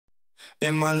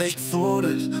In my late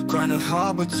 40s, grinding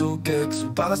hard with 2 gigs.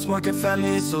 Balance work and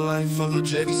family, it's a life full of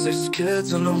jiggy. 6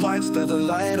 kids and a wife, they're the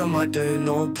light of my day.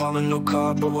 No apartment, no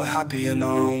car, but we're happy in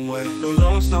our own way. No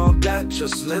loans, no debt,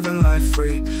 just living life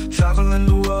free. Traveling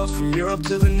the world from Europe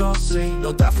to the North Sea.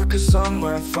 North Africa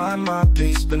somewhere, I find my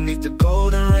peace. Beneath the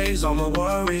golden rays, all my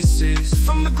worries cease.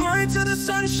 From the grind to the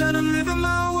sunshine, I'm living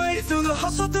my way. Through the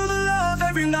hustle, through the love,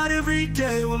 every night, every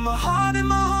day. With my heart in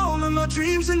my home and my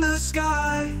dreams in the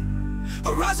sky.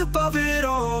 I rise above it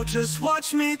all, just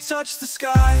watch me touch the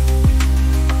sky.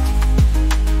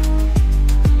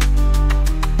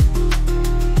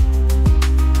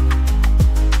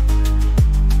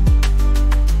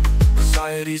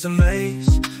 Society's a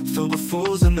maze, filled with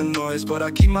fools and the noise, but I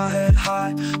keep my head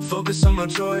high, focus on my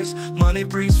joys. Money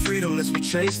brings freedom, lets me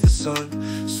chase the sun.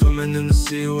 Swimming in the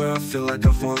sea where I feel like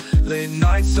I've won. Late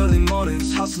nights, early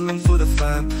mornings, hustling for the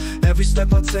fam. Every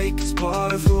step I take is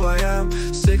part of who I am.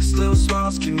 6 little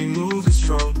smiles keep me moving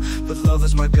strong. But love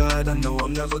is my guide, I know I'll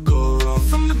never go wrong.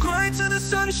 From the grind to the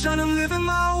sunshine, I'm living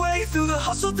my way. Through the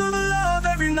hustle, through the love,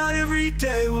 every night, every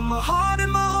day. With my heart in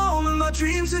my home and my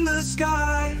dreams in the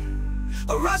sky.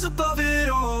 I rise above it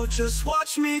all, just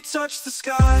watch me touch the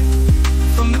sky.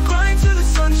 From the grind to the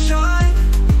sunshine,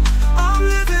 I'm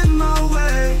living my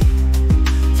way.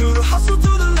 Through the hustle,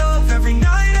 through the love, every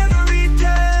night, every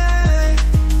day.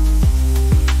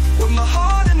 With my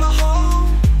heart in my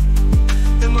home,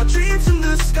 and my dreams in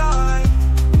the sky.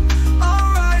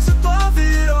 I'll rise above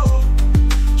it all,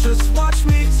 just watch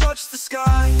me touch the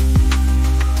sky.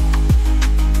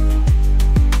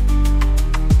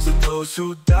 To those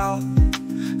who doubt,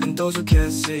 and those who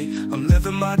can't see, I'm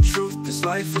living my truth, this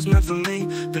life was meant for me.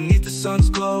 Beneath the sun's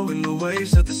glow and the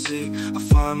waves of the sea, I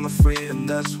find my freedom,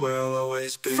 that's where I'll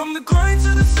always be. From the grind to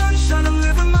the sunshine, I'm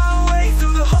living my way.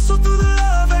 Through the hustle, through the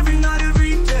love, every night,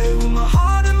 every day. With my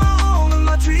heart in my home and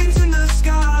my dreams in the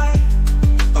sky.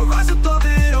 I rise above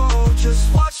it all,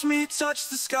 just watch me touch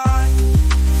the sky.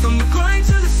 From the grind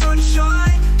to the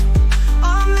sunshine,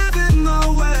 I'm living my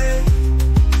way.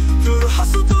 Through the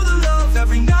hustle, through the love,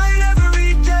 every night,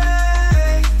 every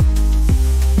day.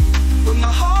 With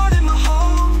my heart in my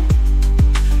home,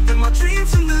 and my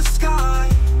dreams in the sky.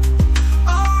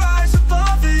 I'll rise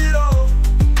above it all,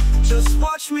 just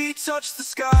watch me touch the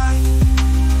sky.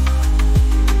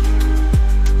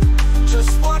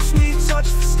 Just watch me touch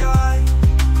the sky.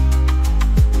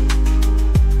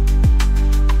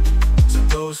 To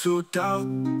those who doubt,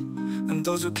 and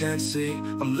those who can't see,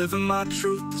 I'm living my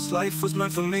truth, this life was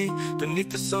meant for me. Beneath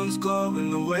the sun's glow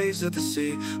and the waves of the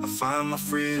sea, I find my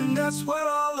freedom, that's where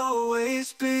I'll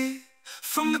always be.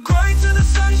 From the grind to the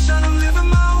sunshine, I'm living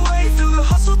my way. Through the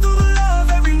hustle, through the love,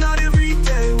 every night, every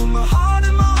day. With my heart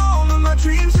in my home and my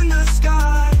dreams in the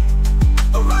sky.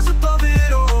 I rise above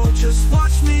it all, just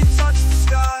watch me touch the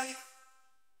sky.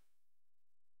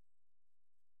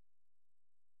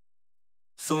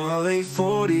 Through my late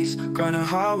 40s, grinding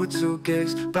hard with 2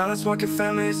 gigs. Balance work and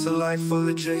family, it's a life full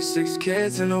of J. 6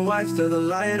 kids and a wife, they're the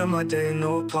light of my day.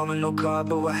 No apartment, no car,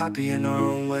 but we're happy in our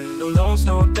own way. No loans,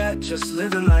 no debt, just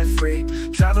living life free.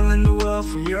 Traveling the world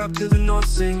from Europe to the North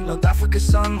Sea. North Africa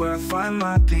sun, where I find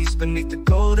my peace. Beneath the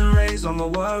golden rays, all my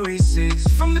worries cease.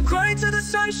 From the grind to the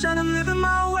sunshine, I'm living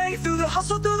my way. Through the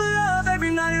hustle, through the love,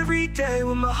 every night, every day.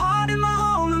 With my heart in my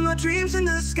home and my dreams in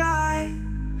the sky.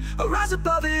 I rise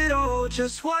above it all,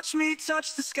 just watch me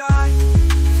touch the sky.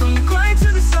 From the grind to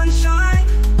the sunshine,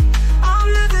 I'm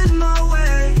living my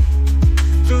way.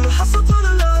 Through the hustle, through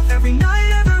the love, every night,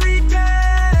 every